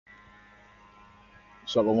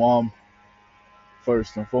Shalom.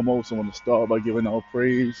 First and foremost, I want to start by giving all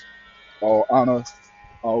praise, all honor,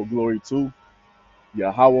 all glory to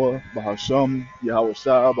Yahweh, Bahasham, Yahweh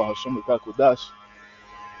Shah, Bahasham Kakodash.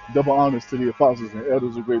 Double honors to the apostles and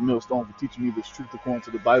elders of Great Millstone for teaching me this truth according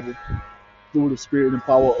to the Bible through the spirit and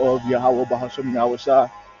power of Yahweh, Bahasham, Yahweh Shah.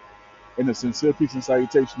 And a sincere peace and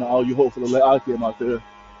salutation to all you hopeful Le'akim out there,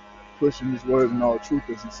 pushing this word in all truth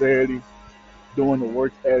and sincerity, doing the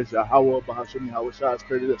work as Yahweh, Bahasham, Yahweh Shah has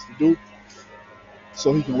created us to do,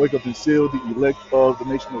 so he can wake up and seal the elect of the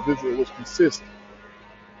nation of Israel, which consists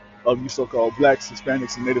of you so-called blacks,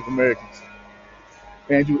 Hispanics, and Native Americans,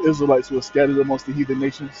 and you Israelites who are scattered amongst the heathen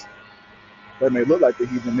nations that may look like the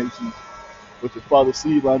heathen nations, but your father's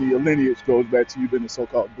seed line of your lineage goes back to you being a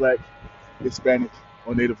so-called black, Hispanic,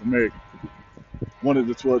 or Native American, one of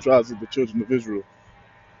the 12 tribes of the children of Israel.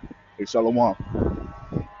 Hey, Shalom.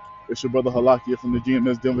 It's your brother Halakia from the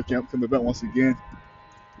GMS Denver Camp coming back once again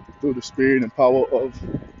through the spirit and power of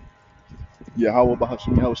Yahweh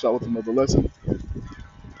Bahashim Yahweh Shah with another lesson.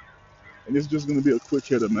 And it's just going to be a quick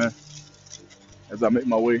hitter, man, as I make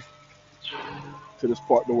my way to this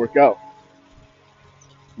part to work out,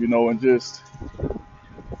 and just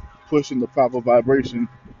pushing the proper vibration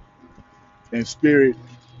and spirit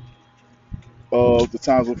of the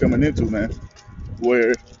times we're coming into, man,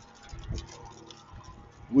 where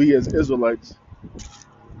we as Israelites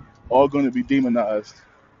are going to be demonized.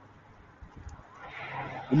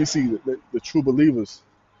 Let me see, the true believers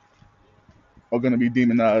are going to be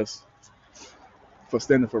demonized for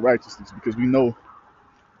standing for righteousness, because we know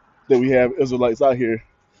that we have Israelites out here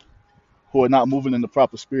who are not moving in the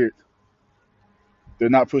proper spirit. They're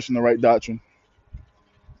not pushing the right doctrine.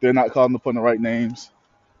 They're not calling upon the right names.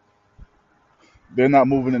 They're not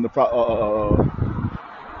moving in the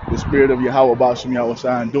spirit of Yahweh Bashim Yahweh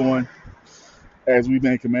Shai and doing as we've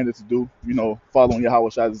been commanded to do, following Yahweh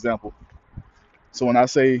Shai's example. So when I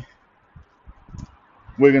say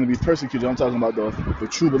we're going to be persecuted, I'm talking about the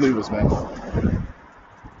true believers, man.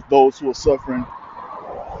 Those who are suffering,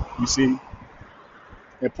 you see,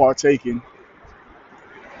 and partaking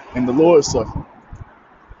in the Lord's suffering.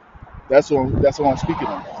 That's what I'm speaking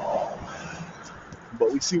on.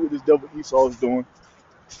 But we see what this devil Esau is doing.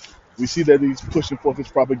 We see that he's pushing forth his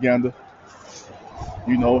propaganda,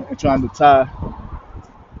 and trying to tie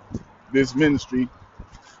this ministry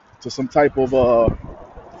to some type of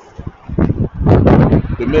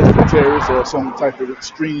domestic terrorist or some type of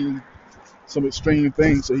extreme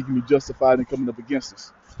thing, so he can be justified in coming up against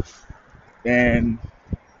us. And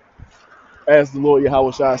as the Lord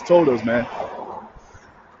Yahweh Shai has told us, man,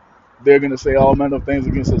 they're going to say all manner of things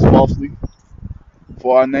against us falsely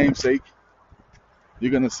for our name's sake. You're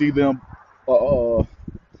going to see them pull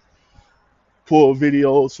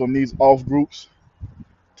videos from these off groups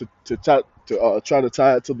to try to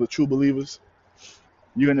tie it to the true believers.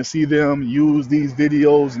 You're going to see them use these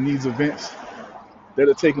videos and these events that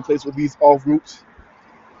are taking place with these off groups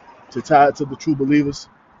to tie it to the true believers,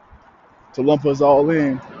 to lump us all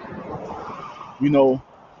in,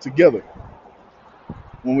 together.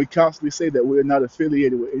 When we constantly say that we're not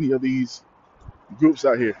affiliated with any of these groups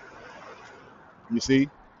out here, you see?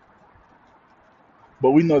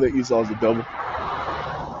 But we know that Esau's the devil.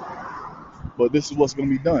 But this is what's going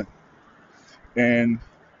to be done. And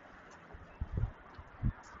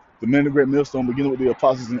the men of Great Millstone, beginning with the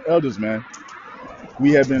apostles and elders, man,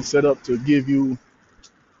 we have been set up to give you,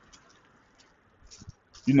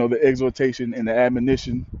 the exhortation and the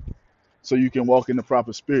admonition so you can walk in the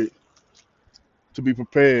proper spirit to be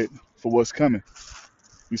prepared for what's coming,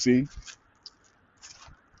 you see?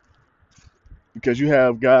 Because you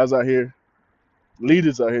have guys out here,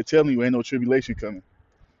 leaders out here telling you ain't no tribulation coming,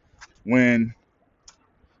 when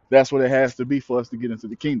that's what it has to be for us to get into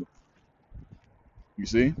the kingdom. You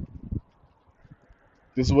see?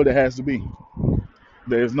 This is what it has to be.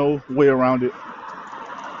 There's no way around it.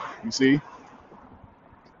 You see?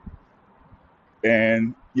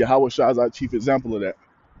 And Yahweh Shah is our chief example of that.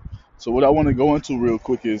 So what I want to go into real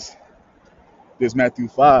quick is this Matthew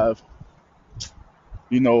 5,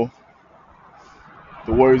 the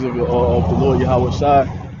words of the Lord Yahweh Shah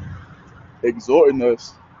exhorting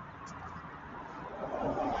us.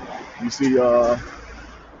 You see,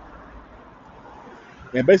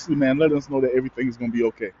 and basically, man, letting us know that everything is going to be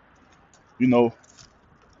okay. Because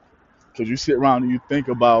you sit around and you think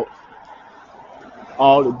about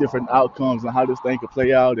all the different outcomes and how this thing could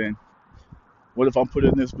play out, and what if I'm put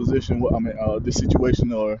in this position, this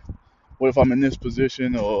situation, or what if I'm in this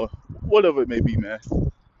position, or whatever it may be, man.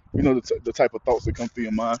 The type of thoughts that come through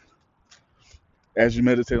your mind as you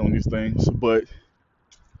meditate on these things. But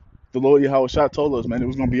the Lord Yahweh Shah told us, man, it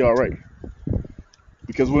was going to be all right.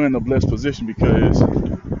 because we're in a blessed position, because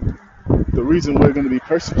the reason we're going to be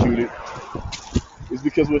persecuted is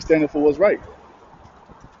because we're standing for what's right.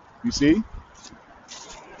 You see,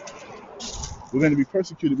 we're going to be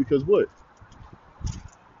persecuted because what?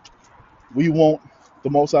 We want the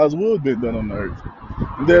Most High's will being done on the earth.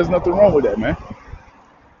 And there's nothing wrong with that, man.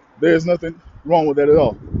 There's nothing wrong with that at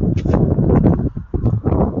all.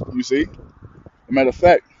 You see? As a matter of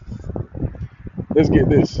fact, let's get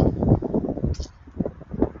this.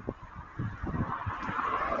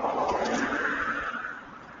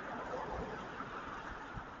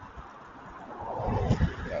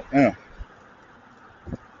 Damn.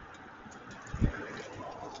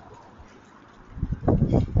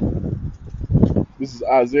 This is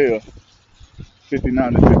Isaiah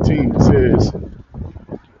 59 and 15. It says,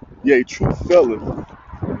 yea, truth faileth,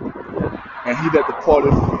 and he that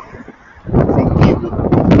departeth from evil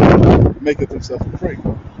maketh himself a prey.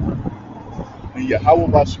 And Yahweh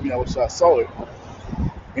Bashmi Yahushua saw it,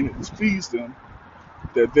 and it displeased him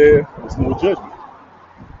that there was no judgment.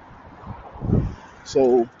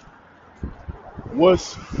 So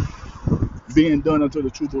what's being done unto the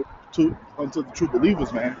true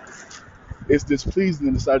believers, man, is displeasing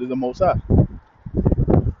in the sight of the Most High.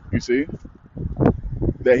 You see?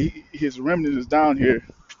 That his remnant is down here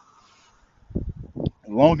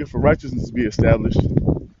longing for righteousness to be established.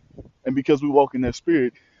 And because we walk in that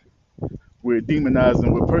spirit, we're demonized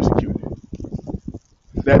and we're persecuted.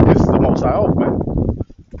 That pisses the Most High off, man.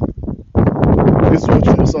 This is what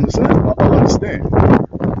you must understand.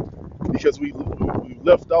 Because we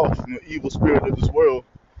left off in the evil spirit of this world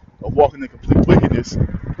of walking in complete wickedness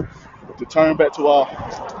to turn back to our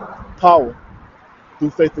power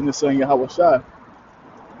through faith in the Son Yahweh Shai.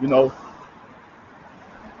 You know,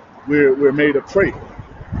 we're made a prey.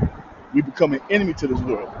 We become an enemy to this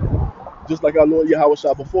world, just like our Lord Yahweh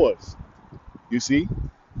Shai before us. You see?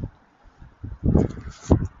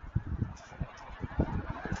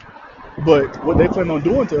 But what they plan on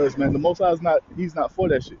doing to us, man, the Most High he's not for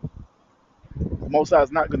that shit. The Most High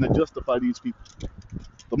is not going to justify these people.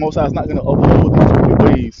 The Most High is not going to uphold these wicked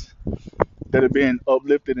ways that are being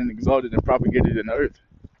uplifted and exalted and propagated in the earth.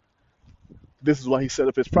 This is why he set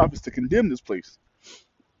up his prophets to condemn this place.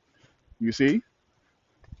 You see?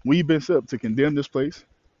 We've been set up to condemn this place,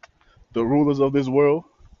 the rulers of this world,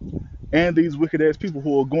 and these wicked ass people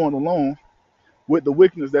who are going along with the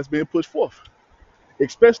wickedness that's being pushed forth,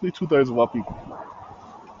 especially 2/3 of our people.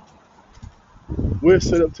 We're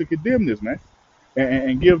set up to condemn this, man,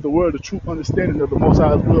 and give the world a true understanding of the Most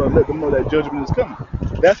High's will and let them know that judgment is coming.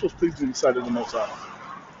 That's what's pleasing in the sight of the Most High.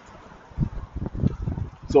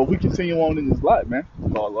 So if we continue on in this light, man,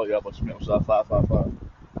 Lord, Yahweh Shemel, 555.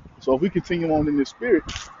 So if we continue on in this spirit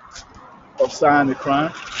of sighing and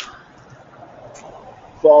crying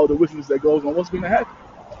for all the wickedness that goes on, what's going to happen?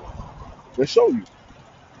 Let's show you.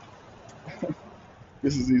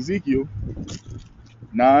 This is Ezekiel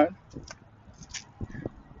 9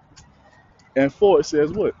 and 4. It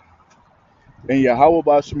says what? And Yahweh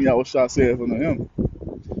Bashmi Yahushua saith unto him,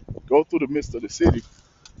 go through the midst of the city,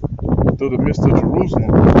 through the midst of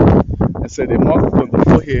Jerusalem, and set a mark upon the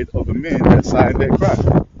forehead of the men that sigh and that cry,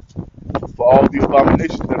 for all the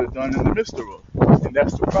abominations that are done in the midst thereof. And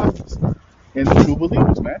that's the prophets and the true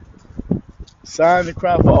believers, man. Sighing and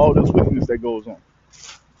cry for all this wickedness that goes on.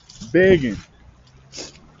 Begging.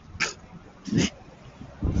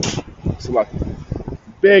 So like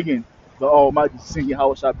begging the Almighty to send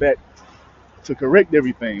Yahushua back to correct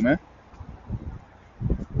everything, man.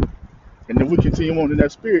 And if we continue on in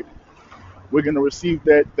that spirit, we're going to receive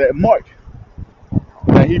that mark.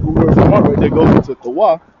 That Hebrew word for mark right there goes into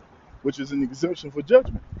Kawah, which is an exemption for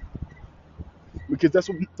judgment. Because that's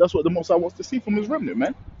what the Most High wants to see from his remnant,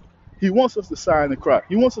 man. He wants us to sigh and cry.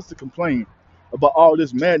 He wants us to complain about all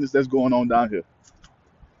this madness that's going on down here.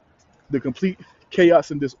 The complete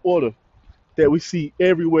chaos and disorder that we see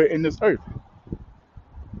everywhere in this earth.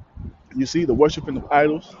 You see the worshiping of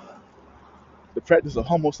idols, the practice of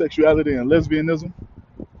homosexuality and lesbianism.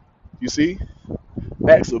 You see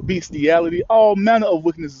acts of bestiality, all manner of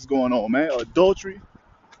wickedness is going on, man. Adultery,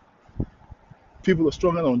 people are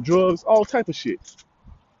struggling on drugs, all type of shit.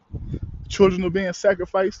 Children are being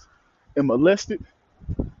sacrificed and molested.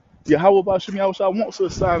 Yahweh Bashim Yahushua wants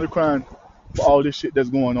us sign and crying for all this shit that's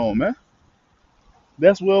going on, man.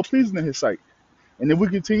 That's well pleasing in his sight. And if we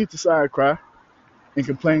continue to sigh and cry and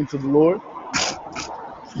complain to the Lord,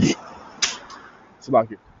 it's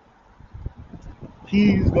like it.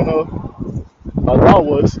 He's gonna allow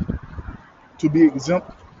us to be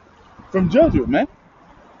exempt from judgment, man.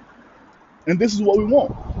 And this is what we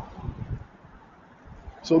want.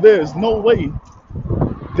 So there is no way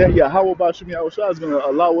that Yahweh Bashim Yahushua is going to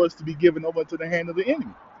allow us to be given over into the hand of the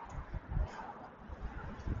enemy.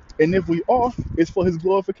 And if we are, it's for his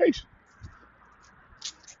glorification.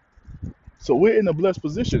 So we're in a blessed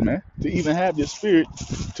position, man, to even have this spirit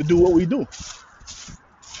to do what we do.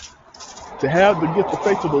 To have the gift of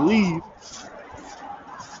faith to believe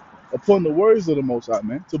upon the words of the Most High,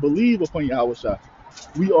 man. To believe upon Yahushua.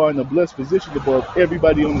 We are in a blessed position above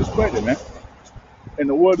everybody on this planet, man. And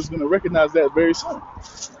the world is going to recognize that very soon.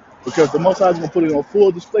 Because the Most High is going to put it on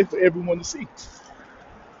full display for everyone to see.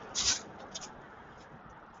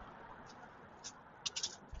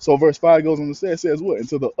 So verse 5 goes on to say, it says what? And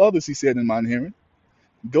to the others he said in mine hearing,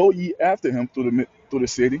 go ye after him through the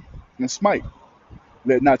city and smite.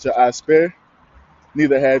 Let not your eyes spare,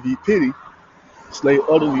 neither have ye pity. Slay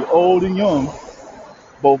utterly old and young,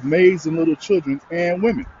 both maids and little children and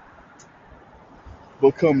women.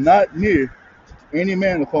 But come not near any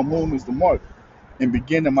man upon whom is the mark, and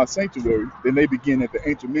begin in my sanctuary. Then they begin at the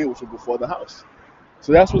ancient men which are before the house.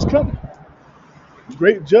 So that's what's coming.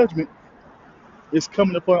 Great judgment is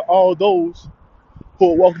coming upon all those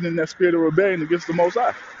who are walking in that spirit of rebellion against the Most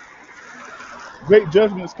High. Great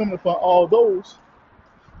judgment is coming upon all those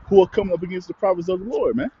who are coming up against the prophets of the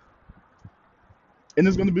Lord, man. And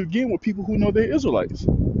it's going to begin with people who know they're Israelites.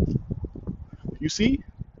 You see,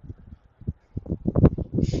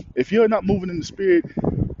 if you're not moving in the spirit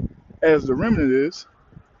as the remnant is,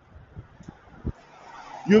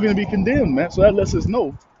 you're going to be condemned, man. So that lets us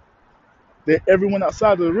know that everyone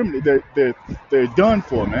outside of the remnant, they're done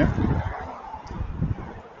for, man.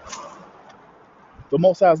 The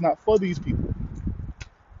Most High is not for these people.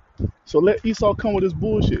 So let Esau come with this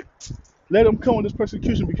bullshit. Let him come with this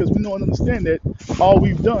persecution, because we know and understand that all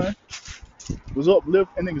we've done was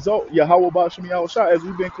uplift and exalt Yahweh Ba'ashem Yahushua as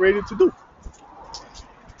we've been created to do.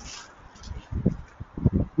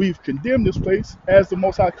 We've condemned this place as the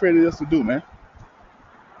Most High created us to do, man.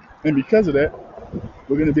 And because of that,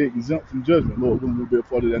 we're going to be exempt from judgment. Lord, we're going to be a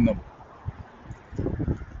part of that number.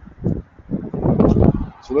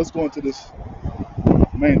 So let's go into this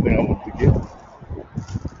main thing I want to get,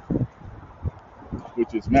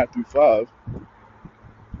 which is Matthew 5,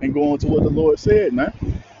 and go on to what the Lord said, man.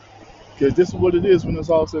 Because this is what it is when it's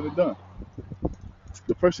all said and done.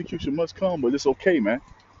 The persecution must come, but it's okay, man.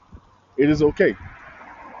 It is okay.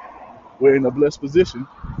 We're in a blessed position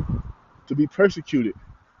to be persecuted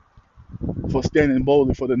for standing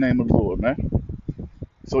boldly for the name of the Lord, man.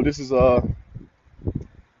 So this is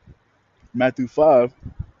Matthew 5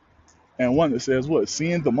 and 1. It says what?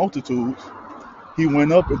 Seeing the multitudes, he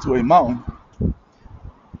went up into a mountain,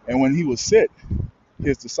 and when he was set,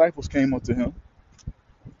 his disciples came unto him,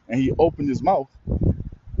 and he opened his mouth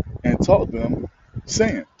and taught them,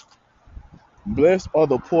 saying, blessed are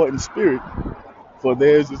the poor in spirit, for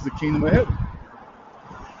theirs is the kingdom of heaven.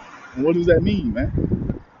 And what does that mean,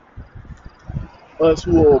 man? Us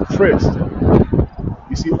who are oppressed.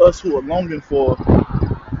 You see, us who are longing for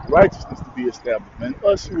righteousness to be established, man.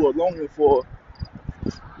 Us who are longing for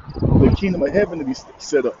the kingdom of heaven to be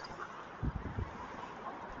set up.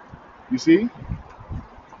 You see?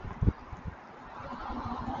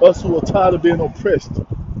 Us who are tired of being oppressed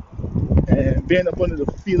and being up under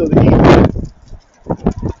the feet of the evil.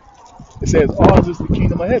 It says, ours is the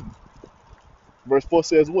kingdom of heaven. Verse 4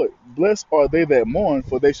 says what? Blessed are they that mourn,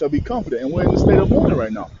 for they shall be comforted. And we're in the state of mourning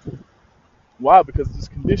right now. Why? Because of this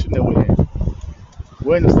condition that we're in.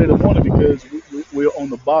 We're in the state of mourning because we're on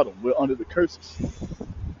the bottom. We're under the curses.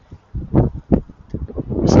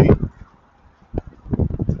 You see?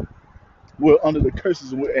 We're under the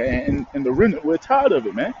curses, and the remnant, we're tired of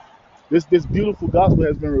it, man. This beautiful gospel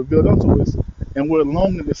has been revealed unto us, and we're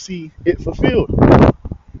longing to see it fulfilled.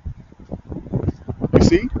 You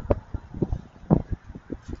see?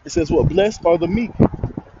 It says what? Blessed are the meek.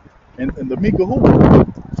 And the meek are who?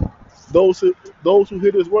 Those who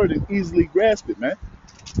hear this word and easily grasp it, man.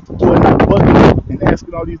 Who are not bugging and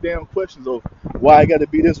asking all these damn questions of why I got to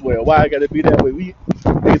be this way or why I got to be that way.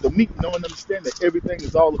 They the meek know and understand that everything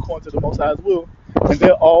is all according to the Most High's will, and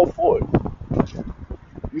they're all for it.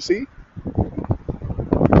 You see?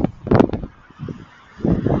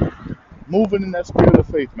 Moving in that spirit of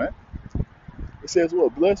faith, man. It says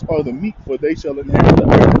what? Blessed are the meek, for they shall inherit the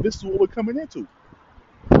earth. And this is what we're coming into.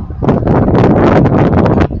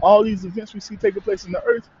 All these events we see taking place in the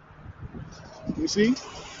earth, you see,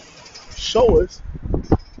 show us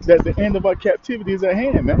that the end of our captivity is at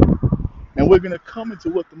hand, man. And we're going to come into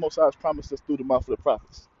what the Most High has promised us through the mouth of the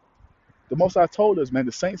prophets. The Most High told us, man,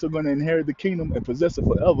 the saints are going to inherit the kingdom and possess it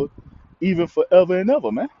forever, even forever and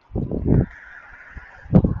ever, man.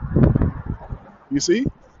 You see?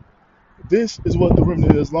 This is what the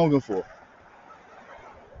remnant is longing for.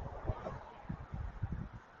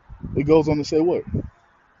 It goes on to say what?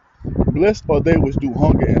 Blessed are they which do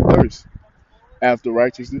hunger and thirst after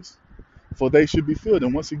righteousness, for they should be filled.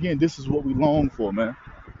 And once again, this is what we long for, man.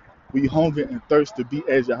 We hunger and thirst to be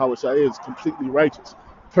as Yahweh Shai is, completely righteous,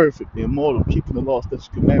 perfect, immortal, keeping the law, statutes,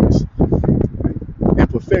 commandments, in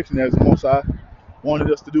perfection as the Most High wanted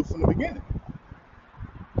us to do from the beginning.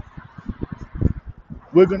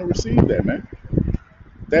 We're going to receive that, man.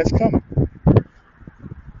 That's coming.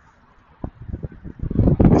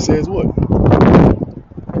 It says what?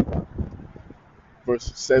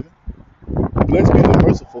 Verse 7. Blessed be the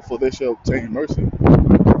merciful, for they shall obtain mercy.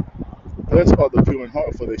 Blessed are the pure in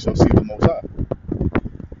heart, for they shall see the Most High.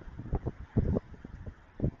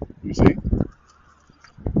 You see?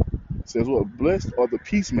 It says what? Blessed are the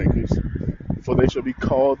peacemakers, for they shall be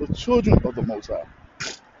called the children of the Most High.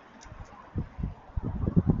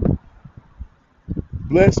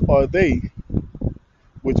 Blessed are they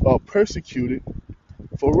which are persecuted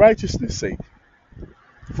for righteousness' sake,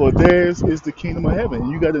 for theirs is the kingdom of heaven.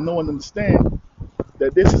 And you got to know and understand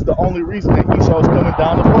that this is the only reason that Esau is coming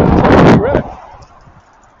down upon us, wrath,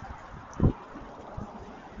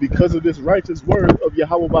 because of this righteous word of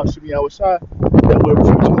Yahweh Ba'Shem Yahweh Shai that we're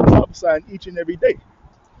preaching and prophesying each and every day,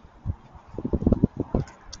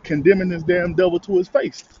 condemning this damn devil to his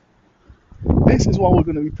face. This is why we're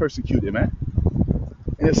going to be persecuted, man.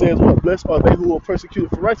 And it says, what? Blessed are they who are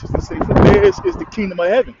persecuted for righteousness' sake, for theirs is the kingdom of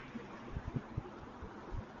heaven.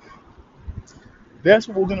 That's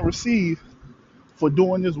what we're going to receive for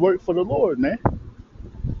doing this work for the Lord, man.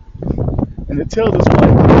 And it tells us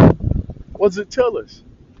what? What does it tell us?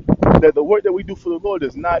 That the work that we do for the Lord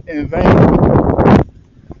is not in vain.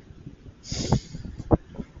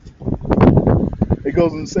 It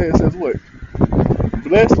goes on to say, it says what?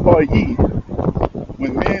 Blessed are ye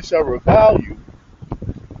when men shall revile you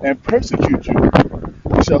and persecute you,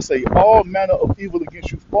 and shall say all manner of evil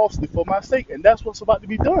against you falsely for my sake. And that's what's about to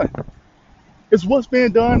be done. It's what's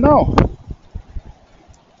being done now.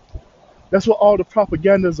 That's what all the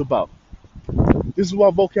propaganda is about. This is why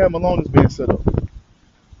Vocab Malone is being set up.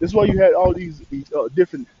 This is why you had all these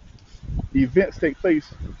different events take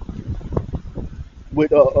place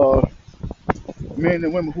with men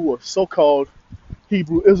and women who are so-called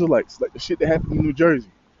Hebrew Israelites, like the shit that happened in New Jersey,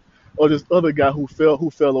 or this other guy who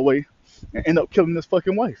fell away and ended up killing his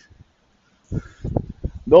fucking wife.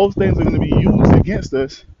 Those things are going to be used against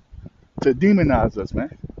us to demonize us,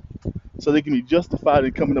 man, so they can be justified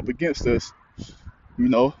in coming up against us, you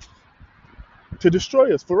know, to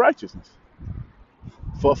destroy us for righteousness,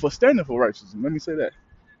 for standing for righteousness. Let me say that.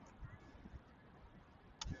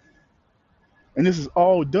 And this is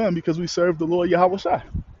all done because we serve the Lord Yahweh Shai.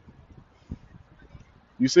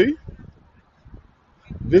 You see?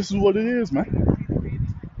 This is what it is, man.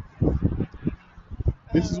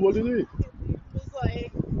 This is what it is.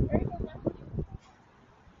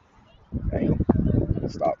 Damn.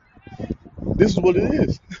 Stop. This is what it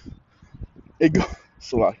is. It goes.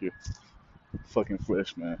 Salakia. Fucking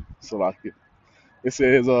flesh, man. Salakia. It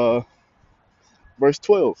says, verse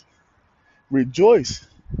 12. Rejoice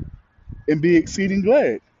and be exceeding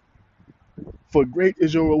glad, for great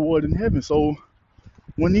is your reward in heaven. So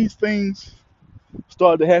when these things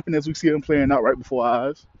start to happen as we see them playing out right before our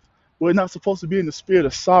eyes, we're not supposed to be in the spirit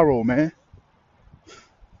of sorrow, man,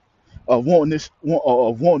 of wanting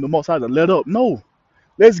the Most High to let up. No,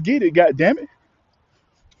 let's get it, goddammit.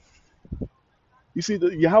 You see,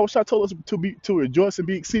 the Yahweh Shai told us to rejoice and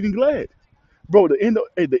be exceeding glad, bro. The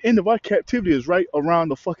end of our captivity is right around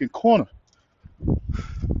the fucking corner.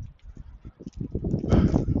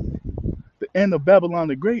 The end of Babylon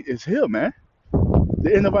the Great is here, man.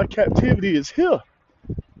 The end of our captivity is here.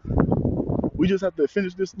 We just have to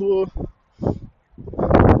finish this little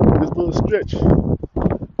stretch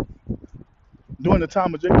during the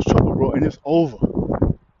time of Jacob's trouble, bro, and it's over.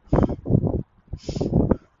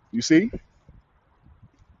 You see?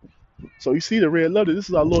 So you see the red letter. This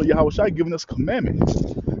is our Lord Yahweh Shai giving us commandments.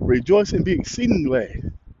 Rejoice and be exceeding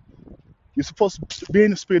glad. You're supposed to be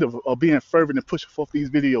in the spirit of being fervent and pushing forth these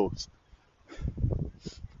videos,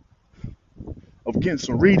 of getting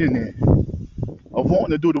some reading in, of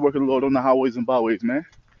wanting to do the work of the Lord on the highways and byways, man.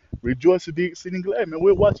 Rejoice and be exceeding glad, man.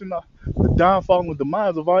 We're watching the downfall and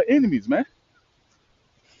demise of our enemies, man.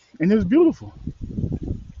 And it's beautiful.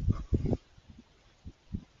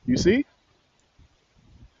 You see?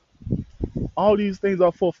 All these things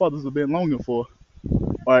our forefathers have been longing for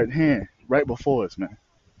are at hand, right before us, man.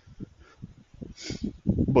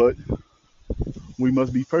 But we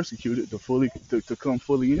must be persecuted to come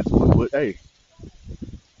fully into it. But hey,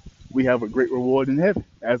 we have a great reward in heaven,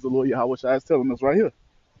 as the Lord Yahweh Shai is telling us right here.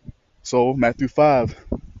 So Matthew 5,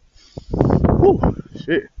 whew,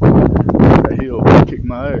 Shit, that heel kicked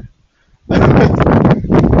my ass.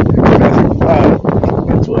 Matthew 5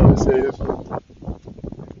 and 12 it says,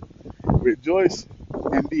 rejoice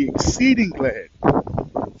and be exceeding glad,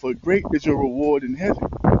 for great is your reward in heaven.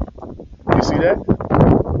 You see that?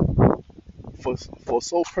 For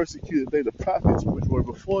so persecuted they the prophets which were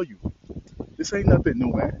before you. This ain't nothing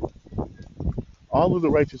new, man. All of the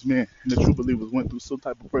righteous men and the true believers went through some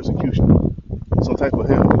type of persecution, some type of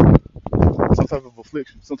hell, some type of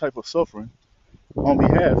affliction, some type of suffering on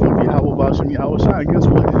behalf of Yahweh Bashem Yahweh Shai. And guess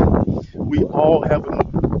what? We all have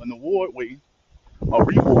an award waiting, a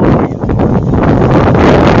reward waiting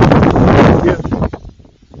if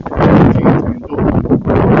we can endure.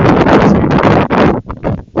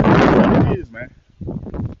 That's what it is, man.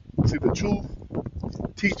 See, the truth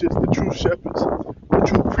teachers, the true shepherds, the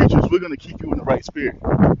true preachers, we're going to keep you in the right spirit.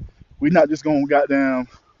 We're not just going to goddamn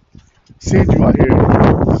send you out here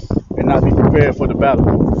and not be prepared for the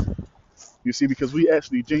battle. You see, because we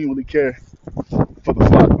actually genuinely care for the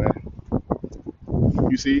flock, man.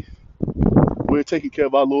 You see, we're taking care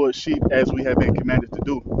of our Lord's sheep as we have been commanded to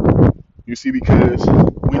do. You see, because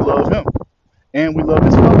we love Him and we love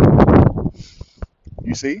His Father.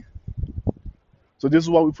 You see? So this is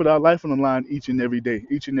why we put our life on the line each and every day,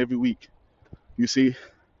 each and every week. You see,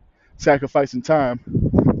 sacrificing time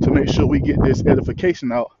to make sure we get this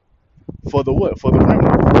edification out for the what? For the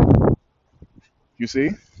remnant. You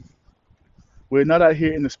see? We're not out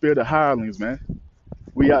here in the spirit of hirelings, man.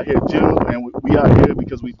 We out here genuinely, and we out here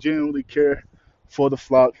because we genuinely care for the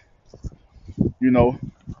flock, you know.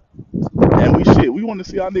 And we want to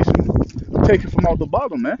see our nation take it from out the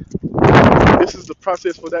bottom, man. This is the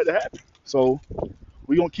process for that to happen. So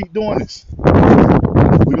we're gonna keep doing this.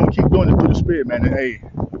 We're gonna keep doing it through the spirit, man. And hey,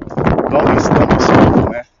 don't be slothful,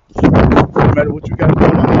 man. No matter what you got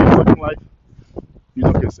going on in your fucking life, you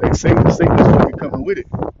know, because hey, Satan is fucking coming with it.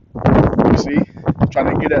 You see,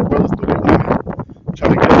 trying to get at brothers through their women,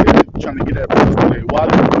 trying to get at brothers through their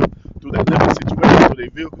wallet, through their living situations, through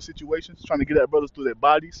their vehicle situations, trying to get at brothers through their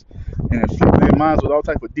bodies, and inflict their minds with all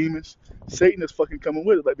type of demons. Satan is fucking coming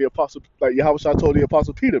with it, like the apostle, like Yahweh told the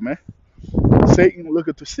apostle Peter, man. Satan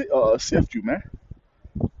looking to sift you, man.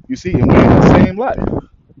 You see, and we're in the same life.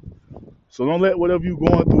 So don't let whatever you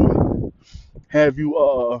going through have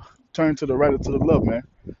you turn to the right or to the left, man.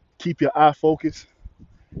 Keep your eye focused,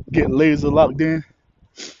 get laser locked in,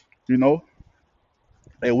 you know.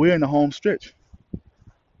 And we're in the home stretch.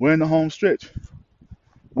 We're in the home stretch.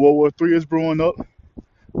 World War III is brewing up.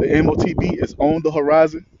 The MOTB is on the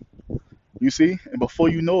horizon. You see, and before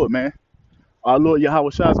you know it, man, our Lord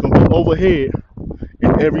Yahweh Shai is gonna be overhead,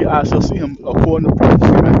 and every eye shall see Him, according to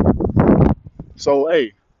prophecy, man. So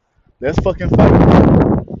hey, let's fucking fight.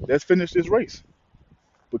 Let's finish this race,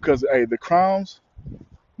 because hey, the crowns,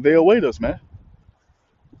 they await us, man.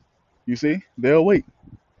 You see, they await.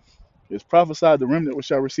 It's prophesied the remnant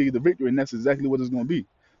shall receive the victory, and that's exactly what it's gonna be.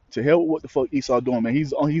 To hell with what the fuck Esau doing, man.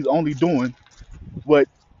 He's only doing what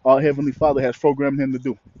our Heavenly Father has programmed him to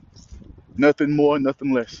do. Nothing more,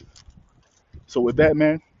 nothing less. So with that,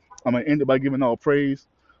 man, I'm gonna end it by giving all praise,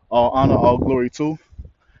 all honor, all glory to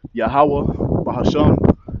Yahweh, Bahasham,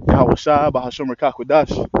 Yahweh Shai, Bahasham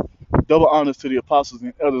Rakakwadash. Double honors to the apostles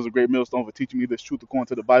and elders of Great Millstone for teaching me this truth according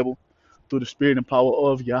to the Bible, through the spirit and power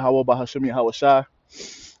of Yahweh, Bahasham, Yahweh Shai.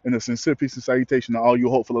 And a sincere peace and salutation to all you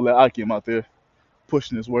hopeful Akim out there,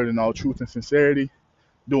 pushing this word in all truth and sincerity,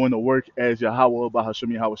 doing the work as Yahweh,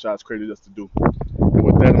 Bahasham, Yahweh Shai has created us to do. And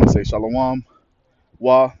with that, I'm going to say Shalom,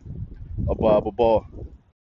 Wa, Abba, Abba.